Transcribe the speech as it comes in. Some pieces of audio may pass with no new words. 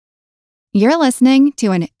You're listening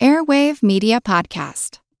to an Airwave Media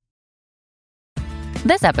Podcast.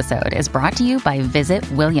 This episode is brought to you by Visit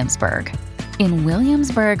Williamsburg. In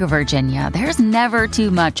Williamsburg, Virginia, there's never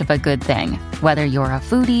too much of a good thing. Whether you're a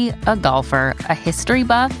foodie, a golfer, a history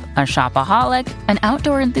buff, a shopaholic, an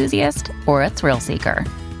outdoor enthusiast, or a thrill seeker,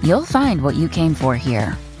 you'll find what you came for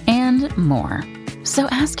here and more. So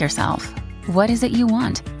ask yourself, what is it you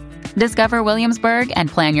want? Discover Williamsburg and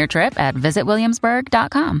plan your trip at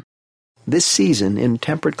visitwilliamsburg.com. This season, in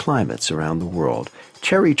temperate climates around the world,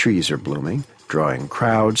 cherry trees are blooming, drawing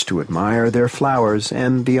crowds to admire their flowers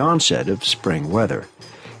and the onset of spring weather.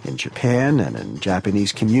 In Japan and in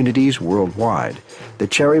Japanese communities worldwide, the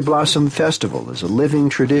Cherry Blossom Festival is a living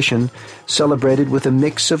tradition celebrated with a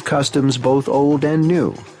mix of customs both old and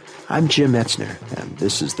new. I'm Jim Metzner, and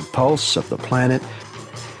this is the Pulse of the Planet.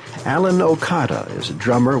 Alan Okada is a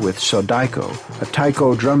drummer with Sodaiko, a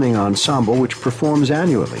taiko drumming ensemble which performs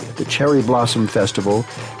annually at the Cherry Blossom Festival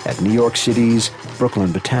at New York City's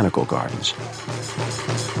Brooklyn Botanical Gardens.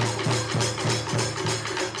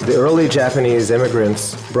 The early Japanese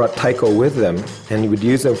immigrants brought taiko with them, and you would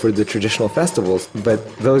use them for the traditional festivals,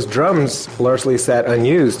 but those drums largely sat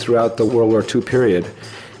unused throughout the World War II period.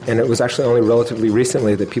 And it was actually only relatively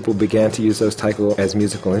recently that people began to use those taiko as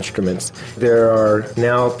musical instruments. There are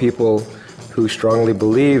now people who strongly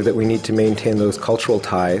believe that we need to maintain those cultural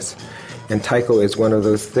ties, and taiko is one of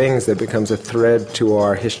those things that becomes a thread to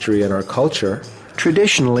our history and our culture.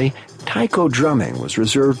 Traditionally, taiko drumming was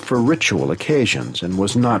reserved for ritual occasions and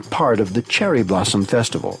was not part of the Cherry Blossom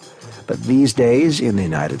Festival. But these days, in the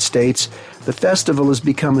United States, the festival has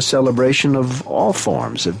become a celebration of all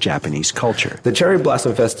forms of Japanese culture. The Cherry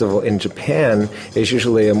Blossom Festival in Japan is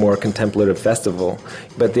usually a more contemplative festival,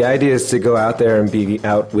 but the idea is to go out there and be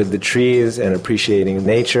out with the trees and appreciating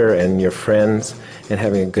nature and your friends and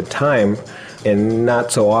having a good time, and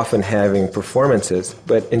not so often having performances.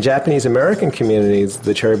 But in Japanese American communities,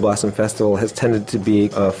 the Cherry Blossom Festival has tended to be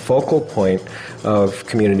a focal point of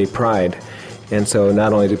community pride. And so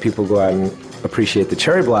not only do people go out and appreciate the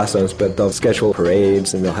cherry blossoms, but they'll schedule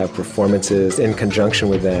parades and they'll have performances in conjunction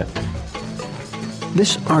with that.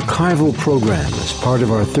 This archival program is part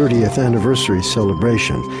of our 30th anniversary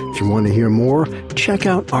celebration. If you want to hear more, check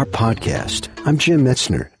out our podcast. I'm Jim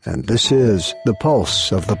Metzner, and this is The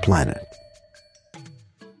Pulse of the Planet.